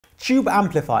Tube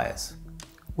amplifiers.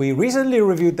 We recently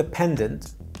reviewed the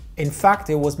Pendant. In fact,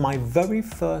 it was my very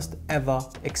first ever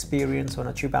experience on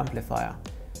a tube amplifier.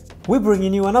 We're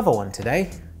bringing you another one today,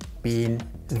 being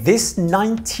this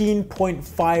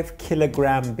 19.5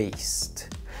 kilogram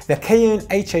beast, the Cayin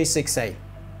HA6A.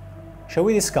 Shall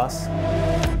we discuss?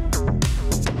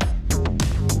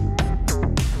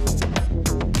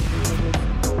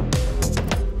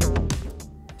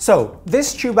 So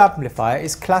this tube amplifier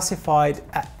is classified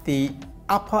at the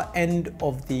upper end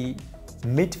of the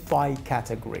mid-fi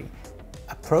category,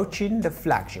 approaching the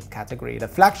flagship category. The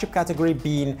flagship category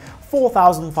being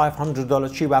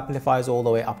 $4,500 tube amplifiers all the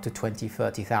way up to $20,000,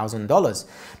 $30,000.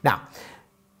 Now,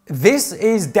 this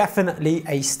is definitely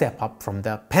a step up from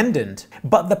the Pendant,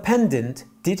 but the Pendant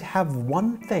did have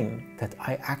one thing that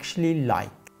I actually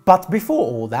like. But before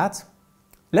all that,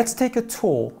 let's take a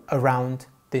tour around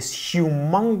this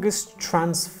humongous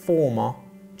transformer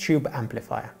tube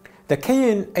amplifier. The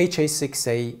Cayin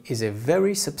HA6A is a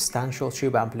very substantial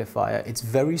tube amplifier. It's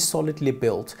very solidly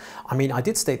built. I mean, I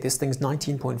did state this thing's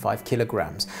 19.5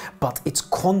 kilograms, but its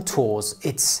contours,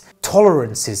 its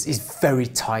tolerances is very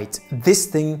tight. This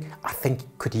thing, I think,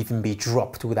 could even be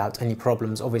dropped without any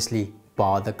problems, obviously,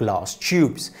 bar the glass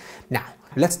tubes. Now,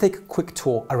 let's take a quick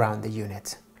tour around the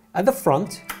unit. At the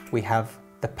front, we have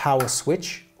the power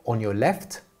switch on your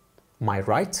left, my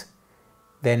right,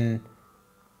 then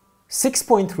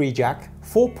 6.3 jack,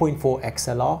 4.4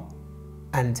 XLR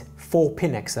and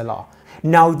 4-pin XLR.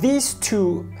 Now these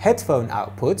two headphone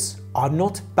outputs are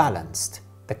not balanced.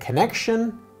 The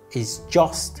connection is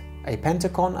just a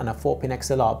Pentacon and a 4-pin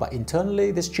XLR, but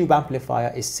internally this tube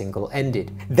amplifier is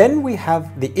single-ended. Then we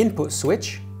have the input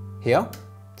switch here,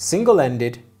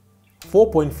 single-ended,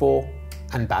 4.4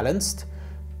 and balanced.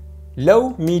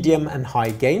 Low, medium and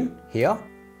high gain here.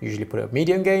 Usually put a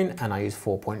medium gain and I use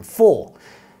 4.4.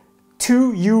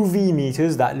 Two UV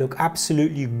meters that look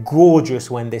absolutely gorgeous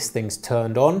when this thing's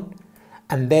turned on.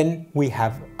 And then we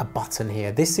have a button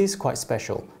here. This is quite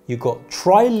special. You got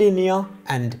trilinear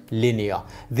and linear.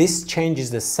 This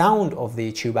changes the sound of the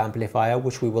tube amplifier,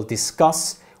 which we will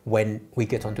discuss when we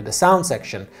get onto the sound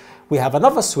section. We have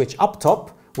another switch up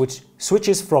top, which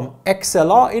switches from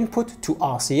XLR input to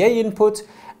RCA input.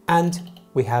 And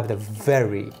we have the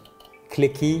very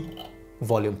clicky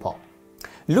volume pop.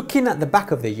 Looking at the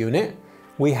back of the unit,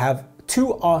 we have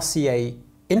two RCA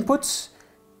inputs,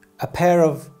 a pair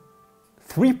of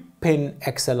 3-pin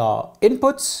XLR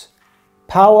inputs,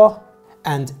 power,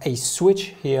 and a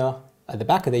switch here at the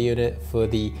back of the unit for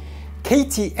the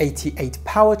KT88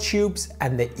 power tubes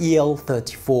and the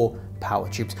EL34 power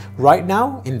tubes. Right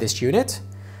now in this unit,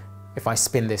 if I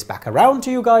spin this back around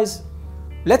to you guys,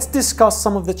 let's discuss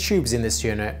some of the tubes in this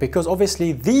unit, because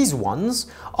obviously these ones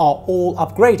are all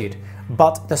upgraded,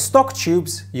 but the stock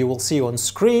tubes you will see on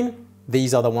screen,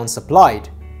 these are the ones supplied.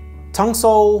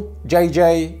 Tungsol,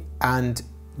 JJ and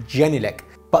Genelec.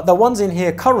 But the ones in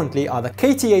here currently are the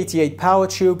KT88 power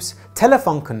tubes,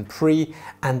 Telefunken Pre,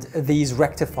 and these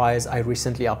rectifiers I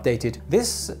recently updated.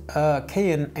 This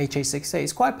Cayin HA6A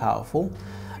is quite powerful,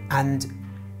 and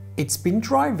it's been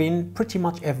driving pretty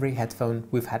much every headphone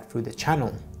we've had through the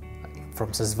channel,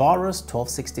 from Sesvara's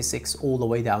 1266 all the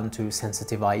way down to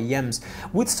sensitive IEMs,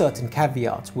 with certain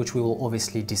caveats which we will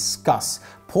obviously discuss.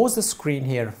 Pause the screen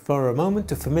here for a moment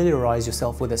to familiarize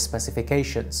yourself with the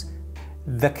specifications.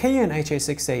 The Cayin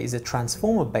HA6A is a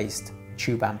transformer-based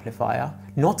tube amplifier,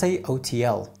 not a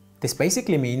OTL. This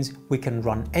basically means we can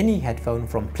run any headphone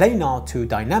from planar to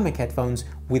dynamic headphones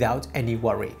without any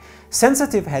worry.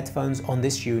 Sensitive headphones on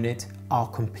this unit are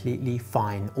completely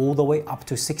fine, all the way up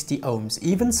to 60 ohms.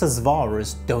 Even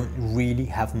Sesvara's don't really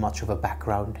have much of a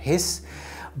background hiss.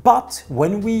 But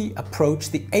when we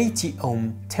approach the 80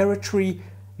 ohm territory,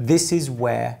 this is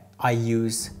where I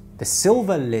use the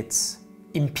Silver Litz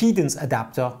impedance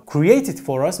adapter created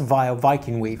for us via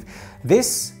Viking Weave.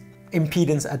 This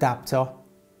impedance adapter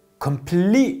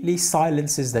completely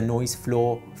silences the noise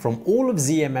floor from all of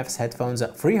ZMF's headphones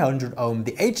at 300 ohm,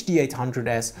 the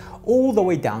HD800S, all the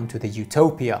way down to the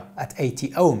Utopia at 80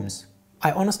 ohms.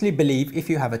 I honestly believe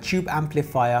if you have a tube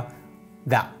amplifier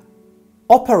that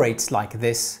operates like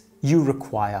this, you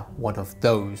require one of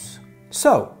those.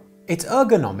 So, it's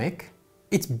ergonomic,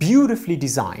 it's beautifully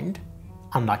designed,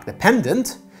 unlike the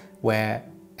Pendant, where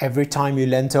every time you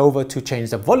leant over to change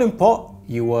the volume pot,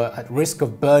 you were at risk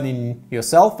of burning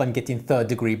yourself and getting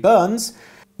third-degree burns.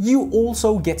 You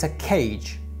also get a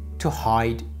cage to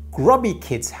hide grubby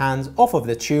kids' hands off of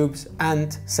the tubes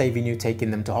and saving you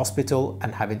taking them to hospital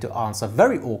and having to answer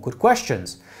very awkward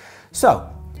questions. So,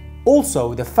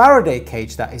 also the Faraday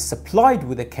cage that is supplied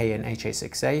with the Cayin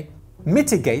HA6A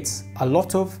mitigates a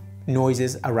lot of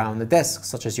noises around the desk,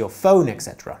 such as your phone,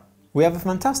 etc. We have a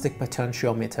fantastic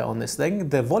potentiometer on this thing.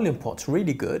 The volume pot's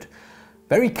really good,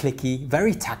 very clicky,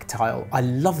 very tactile. I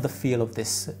love the feel of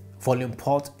this volume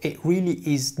pot. It really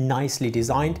is nicely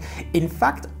designed. In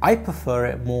fact, I prefer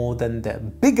it more than the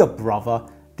bigger brother,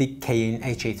 the Cayin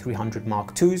HA300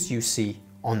 Mark IIs you see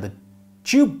on the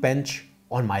tube bench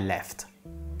on my left.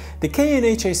 The Cayin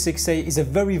HA6A is a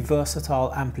very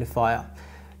versatile amplifier,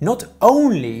 not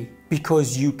only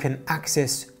because you can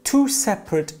access two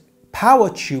separate power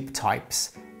tube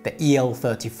types, the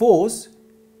EL34s.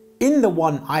 In the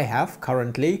one I have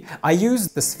currently, I use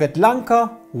the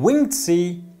Svedlanka Winged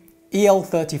C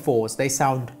EL34s. They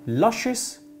sound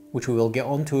luscious, which we will get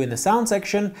onto in the sound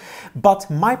section, but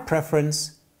my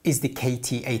preference is the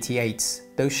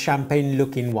KT88s, those champagne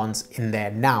looking ones in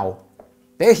there now.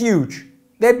 They're huge,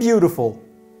 they're beautiful,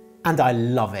 and I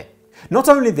love it. Not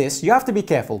only this, you have to be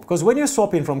careful, because when you're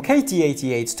swapping from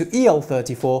KT88s to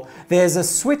EL34, there's a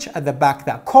switch at the back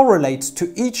that correlates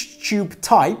to each tube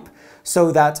type,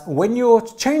 so that when you're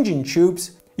changing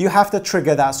tubes, you have to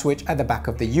trigger that switch at the back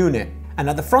of the unit. And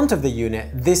at the front of the unit,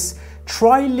 this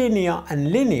trilinear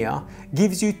and linear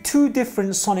gives you two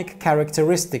different sonic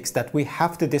characteristics that we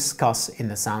have to discuss in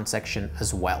the sound section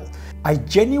as well. I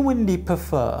genuinely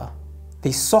prefer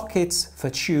the sockets for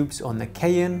tubes on the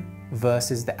Cayin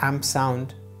versus the amp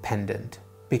sound pendant,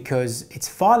 because it's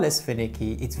far less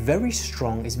finicky, it's very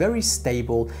strong, it's very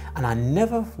stable, and I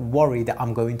never worry that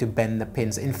I'm going to bend the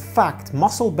pins. In fact,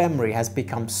 muscle memory has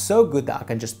become so good that I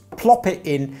can just plop it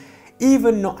in,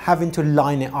 even not having to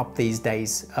line it up these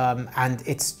days, and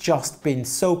it's just been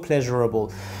so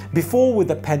pleasurable. Before with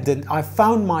the pendant, I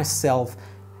found myself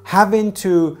having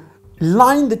to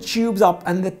line the tubes up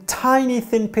and the tiny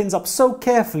thin pins up so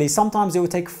carefully, sometimes it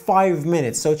would take 5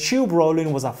 minutes, so tube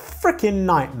rolling was a freaking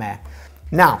nightmare.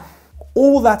 Now,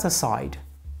 all that aside,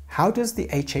 how does the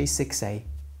HA6A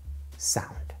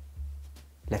sound?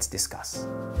 Let's discuss.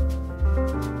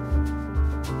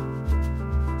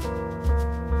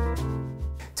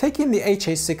 Taking the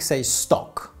HA6A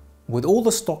stock, with all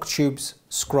the stock tubes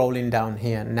scrolling down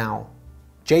here now,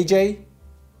 JJ,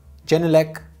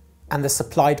 Genelec, and the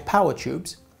supplied power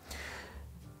tubes,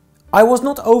 I was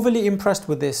not overly impressed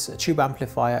with this tube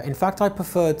amplifier. In fact, I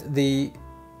preferred the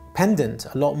pendant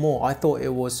a lot more. I thought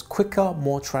it was quicker,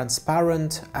 more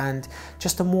transparent, and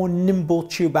just a more nimble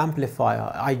tube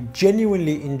amplifier. I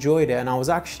genuinely enjoyed it, and I was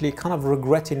actually kind of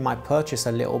regretting my purchase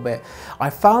a little bit. I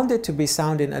found it to be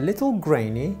sounding a little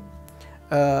grainy,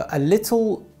 a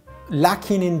little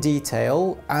lacking in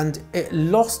detail, and it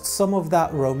lost some of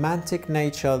that romantic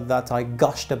nature that I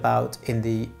gushed about in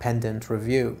the pendant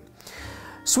review.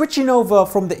 Switching over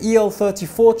from the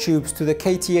EL34 tubes to the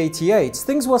KT88s,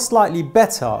 things were slightly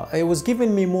better. It was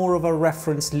giving me more of a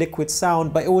reference liquid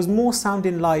sound, but it was more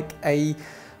sounding like a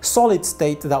solid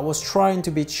state that was trying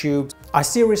to be tubed. I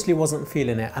seriously wasn't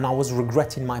feeling it, and I was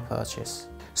regretting my purchase.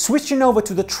 Switching over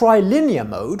to the trilinear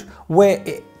mode, where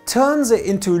it turns it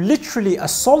into literally a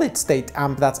solid state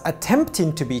amp that's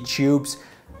attempting to be tubes,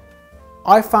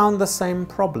 I found the same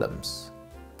problems.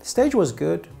 The stage was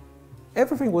good,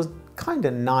 everything was kind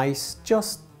of nice,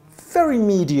 just very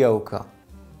mediocre.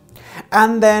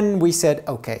 And then we said,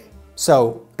 okay,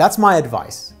 so that's my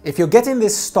advice. If you're getting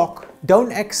this stock,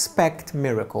 don't expect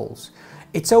miracles.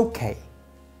 It's okay.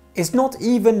 It's not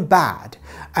even bad.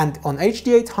 And on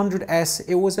HD800S,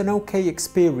 it was an okay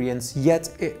experience,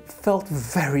 yet it felt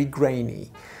very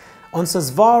grainy. On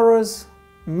Sasvara's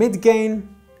mid-gain,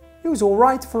 it was all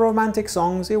right for romantic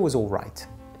songs, it was all right.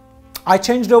 I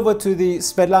changed over to the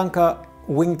Svedlanka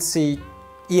Winged C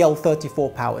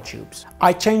EL34 power tubes.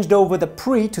 I changed over the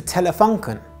pre to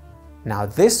Telefunken. Now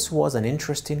this was an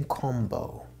interesting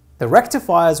combo. The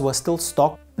rectifiers were still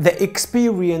stock, the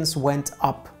experience went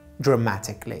up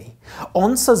dramatically.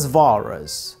 On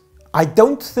Sasvara's, I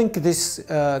don't think this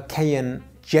Cayin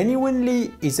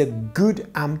genuinely is a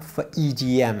good amp for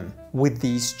EDM with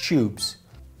these tubes.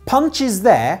 Punch is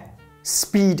there,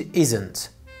 speed isn't.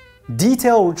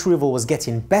 Detail retrieval was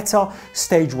getting better,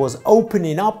 stage was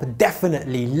opening up,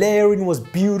 definitely layering was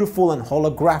beautiful and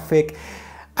holographic,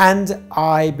 and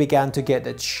I began to get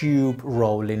the tube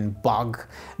rolling bug.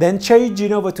 Then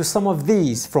changing over to some of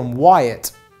these from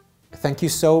Wyatt. Thank you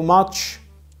so much.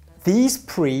 These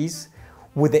pre's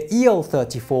with the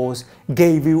EL34s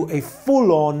gave you a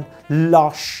full-on,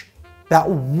 lush, that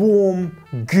warm,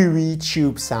 gooey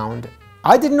tube sound.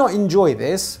 I did not enjoy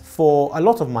this for a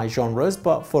lot of my genres,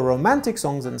 but for romantic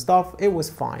songs and stuff, it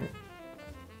was fine.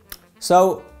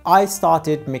 So I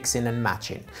started mixing and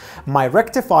matching. My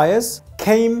rectifiers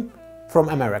came from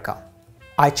America.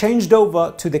 I changed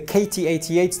over to the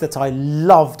KT88s that I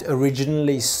loved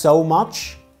originally so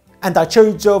much, and I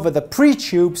changed over the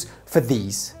pre-tubes for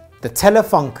these, the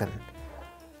Telefunken.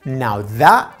 Now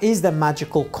that is the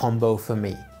magical combo for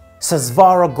me.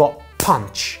 Susvara got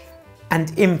punch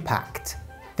and impact.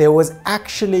 There was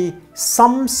actually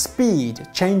some speed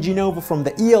changing over from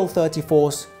the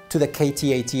EL34s to the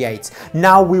KT88s.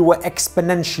 Now we were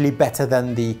exponentially better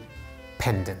than the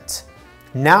Pendant.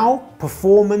 Now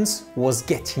performance was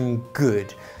getting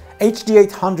good.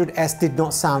 HD800S did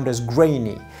not sound as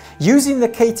grainy. Using the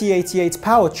KT88's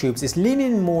power tubes is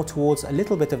leaning more towards a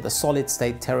little bit of the solid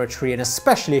state territory, and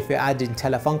especially if you're adding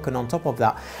Telefunken on top of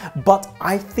that. But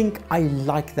I think I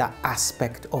like that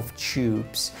aspect of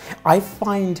tubes. I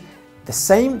find the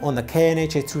same on the Cayin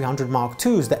HA300 Mark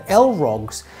IIs, the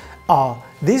L-Rogs are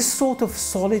this sort of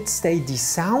solid statey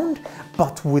sound,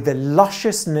 but with the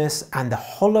lusciousness and the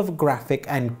holographic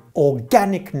and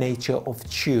organic nature of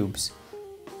tubes.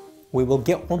 We will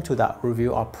get onto that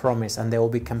review, I promise, and there will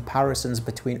be comparisons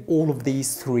between all of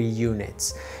these three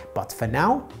units. But for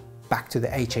now, back to the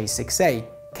HA6A,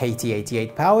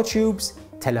 KT88 power tubes,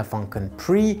 Telefunken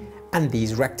Pre, and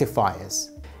these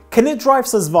rectifiers. Can it drive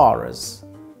Susvaras?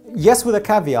 Yes, with a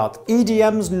caveat.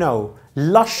 EDMs, no.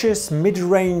 Luscious,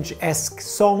 mid-range-esque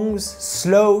songs,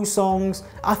 slow songs,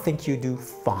 I think you do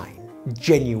fine,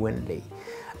 genuinely.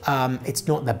 It's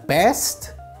not the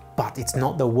best, but it's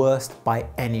not the worst by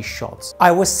any shots. I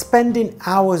was spending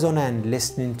hours on end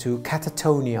listening to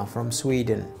Katatonia from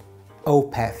Sweden,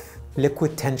 Opeth,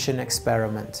 Liquid Tension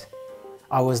Experiment.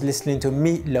 I was listening to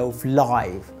Meatloaf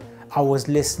live. I was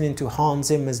listening to Hans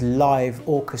Zimmer's live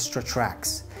orchestra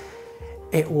tracks.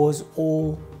 It was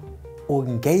all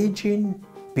engaging,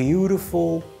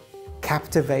 beautiful,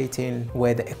 captivating,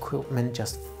 where the equipment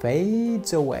just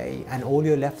fades away and all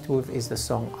you're left with is the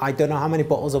song. I don't know how many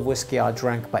bottles of whiskey I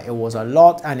drank, but it was a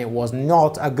lot and it was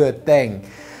not a good thing.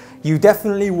 You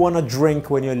definitely want to drink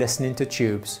when you're listening to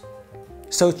tubes.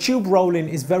 So tube rolling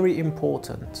is very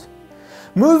important.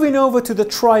 Moving over to the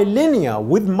trilinear,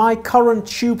 with my current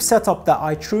tube setup that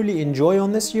I truly enjoy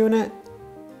on this unit,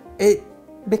 it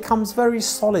becomes very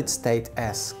solid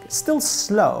state-esque. Still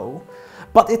slow,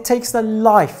 but it takes the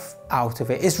life out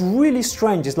of it. It's really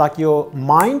strange. It's like your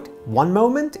mind, one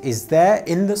moment, is there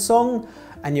in the song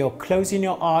and you're closing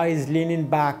your eyes, leaning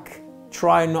back,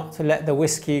 trying not to let the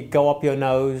whiskey go up your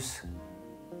nose,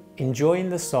 enjoying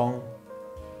the song,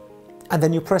 and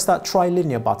then you press that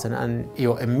trilinear button and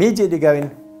you're immediately going,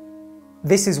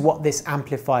 this is what this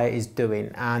amplifier is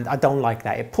doing, and I don't like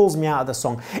that. It pulls me out of the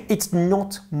song. It's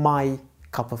not my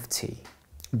cup of tea.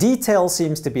 Detail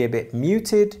seems to be a bit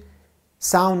muted,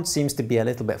 sound seems to be a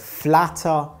little bit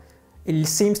flatter, it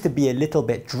seems to be a little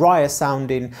bit drier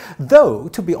sounding, though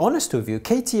to be honest with you,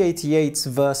 KT88s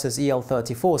versus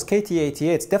EL34s,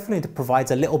 KT88s definitely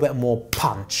provides a little bit more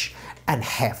punch and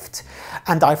heft,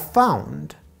 and I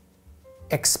found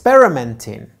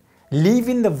experimenting,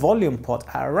 leaving the volume pot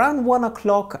at around 1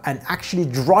 o'clock and actually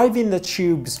driving the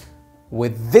tubes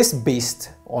with this beast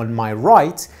on my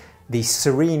right, the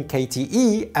Serene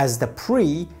KTE as the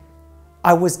pre,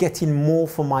 I was getting more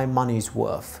for my money's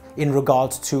worth in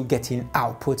regards to getting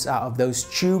outputs out of those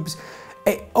tubes.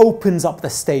 It opens up the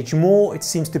stage more, it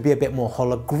seems to be a bit more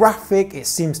holographic, it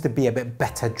seems to be a bit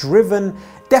better driven,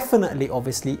 definitely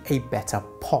obviously a better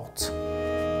pot.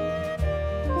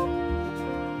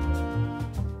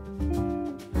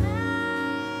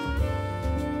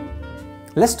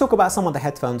 Let's talk about some of the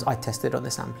headphones I tested on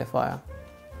this amplifier.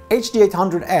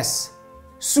 HD800S,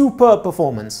 superb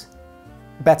performance.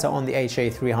 Better on the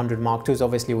HA300 Mark IIs,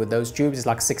 obviously with those tubes, it's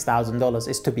like $6,000,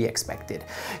 it's to be expected.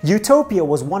 Utopia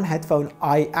was one headphone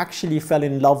I actually fell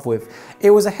in love with.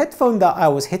 It was a headphone that I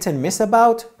was hit and miss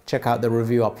about, check out the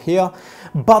review up here,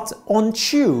 but on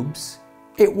tubes,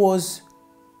 it was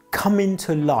coming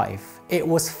to life. It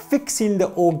was fixing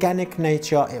the organic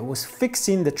nature, it was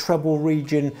fixing the treble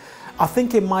region. I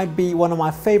think it might be one of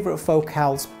my favorite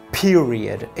focals,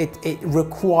 period. It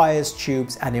requires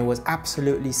tubes and it was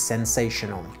absolutely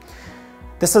sensational.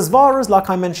 The Susvaras, like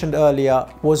I mentioned earlier,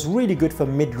 was really good for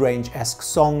mid-range-esque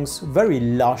songs, very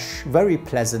lush, very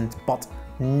pleasant, but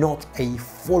not a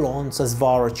full-on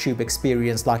Susvara tube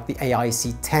experience like the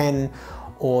AIC10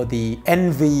 or the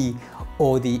Envy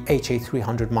or the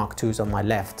HA300 Mark IIs on my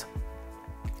left.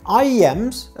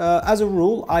 IEMs, as a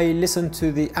rule, I listen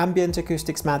to the Ambient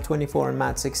Acoustics MAD 24 and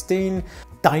MAD 16,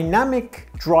 Dynamic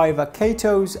Driver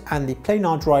Katos and the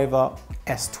Planar Driver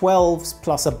S12s,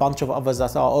 plus a bunch of others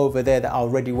that are over there that are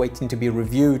already waiting to be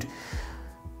reviewed.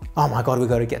 Oh my god, we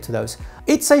got to get to those.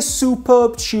 It's a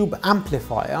superb tube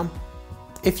amplifier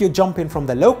if you're jumping from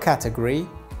the low category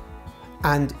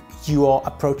and you are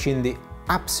approaching the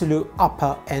absolute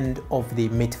upper end of the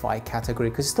mid-thigh category,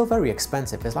 because it's still very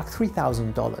expensive. It's like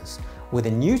 $3,000. With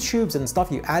the new tubes and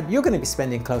stuff you add, you're going to be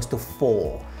spending close to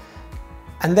 $4,000.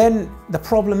 And then the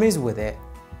problem is with it,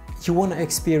 you want to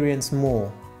experience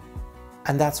more.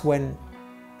 And that's when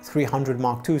 300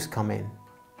 Mark IIs come in,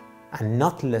 and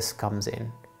nutless comes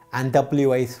in, and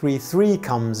WA33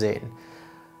 comes in.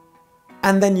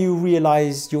 And then you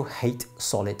realize you hate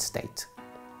solid state.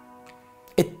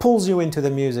 It pulls you into the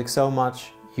music so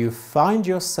much, you find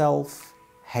yourself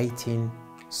hating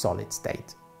solid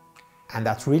state. And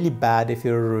that's really bad if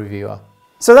you're a reviewer.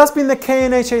 So that's been the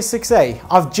Cayin HA6A.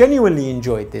 I've genuinely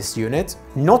enjoyed this unit,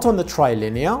 not on the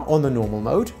trilinear, on the normal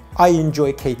mode. I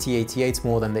enjoy KT88s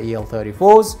more than the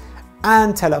EL34s,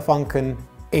 and Telefunken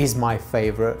is my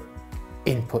favorite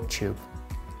input tube.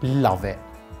 Love it.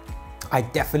 I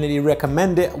definitely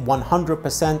recommend it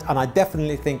 100%, and I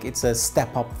definitely think it's a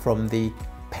step up from the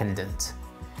pendant.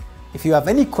 If you have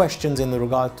any questions in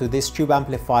regard to this tube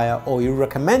amplifier, or you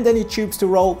recommend any tubes to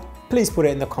roll, please put it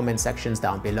in the comment sections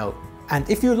down below. And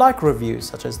if you like reviews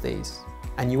such as these,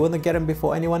 and you want to get them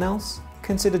before anyone else,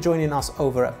 consider joining us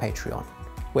over at Patreon,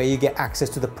 where you get access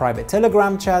to the private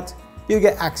Telegram chat, you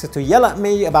get access to yell at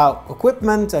me about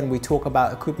equipment, and we talk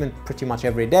about equipment pretty much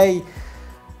every day.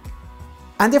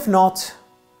 And if not,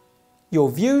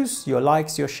 your views, your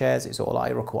likes, your shares is all I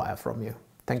require from you.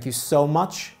 Thank you so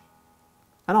much,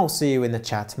 and I'll see you in the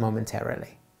chat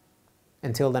momentarily.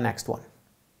 Until the next one,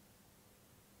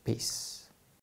 peace.